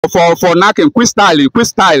For knacking, which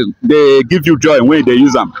style they give you joy when they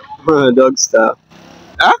use them? Dog style.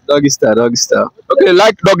 Huh? Doggy style, doggy style. Okay,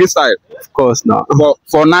 like doggy style. Of course now.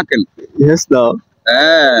 For knacking. Yes now.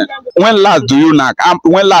 When last do you knack?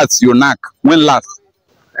 When last you knack? When last?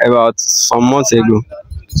 About some months ago.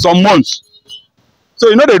 Some months. So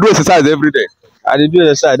you know they do exercise every day. I did do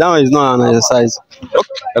exercise. That one is not an exercise. Okay.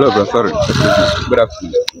 Hello, bro. Sorry. Good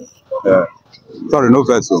afternoon. Sorry, no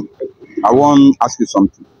vessel. I want to ask you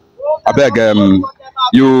something. I beg,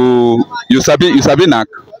 you sabi knack?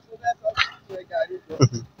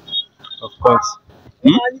 Of course.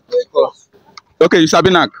 Of course. Okay, you sabi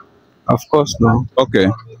knack? Of course no. Okay.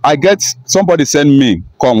 I get somebody send me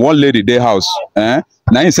come, one lady dey house. Now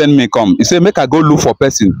he send me come. He say make I go look for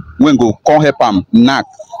person when go come help am knack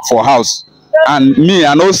for house. And me,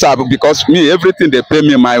 I know sir, because me everything they pay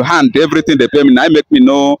me, my hand, everything they pay me, now make me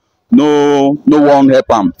no one help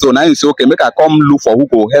am. So now he say okay, make I come look for who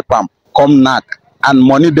go help am, come knack, and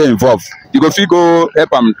money they involved. You go fit go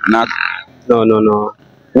help am knack? No.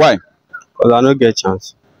 Why? Because I don't get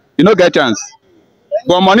chance. You no get chance.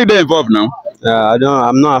 But money they involved now.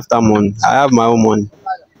 I'm not after money. I have my own money.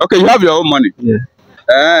 Okay, you have your own money.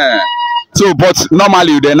 Yeah. So but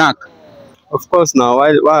normally you dey knack. Of course now. Why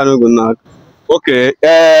I don't go knack? Okay.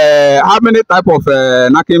 How many type of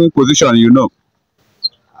knacking position you know?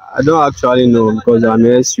 I don't actually know because I'm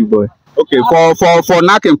a SU boy. Okay. For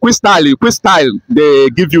knacking, which style they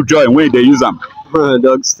give you joy when they use them?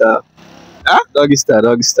 Dog style. Huh? Doggy style,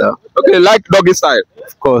 doggy style. Okay, like doggy style.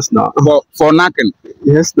 Of course now. For knacking.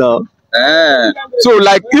 Yes now. So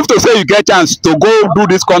like if to say you get chance to go do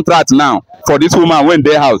this contract now for this woman when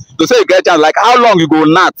they house, to say you get chance, like how long you go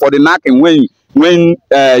knack for the knacking when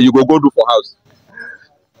you go do for house?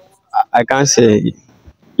 I can't say.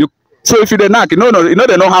 So if you dey knack, you know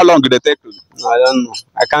they know how long they take to. I don't know.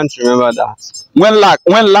 I can't remember that. When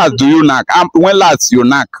last do you knack? When last you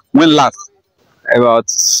knack? When last? About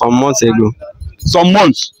some months ago. Some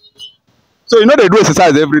months. So you know they do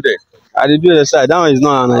exercise every day. I did do exercise. That one is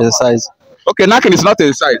not an exercise. Okay, knacking is not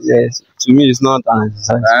exercise. Yes, to me it's not an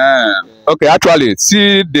exercise. Okay, actually,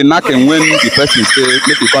 see the knacking when the person say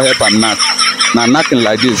make you come help am knack. Now knacking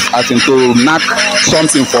like this, as in to knack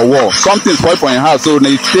something for war, something spoil for your house. So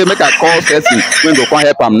they say make a call person when go come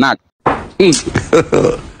help am knack.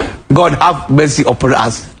 God have mercy upon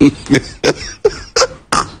us.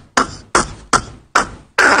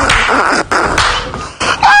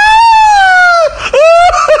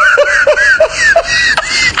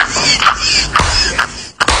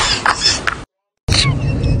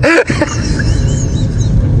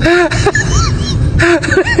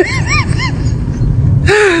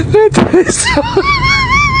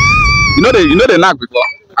 You know they knack before.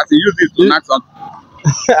 As you use this to knack something.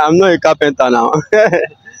 I'm not a carpenter now.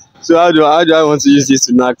 So how do I want to use this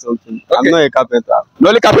to knack something? Okay. I'm not a carpenter. The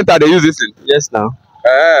only carpenter they use this in? Yes now.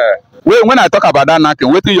 When I talk about that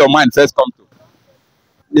knacking, what do your mind first come to?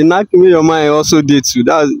 The knacking your mind also did too.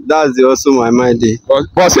 That's also my mind day.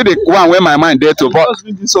 But see the one where my mind there too. But just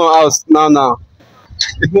read this one out now.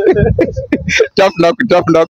 Tough knock.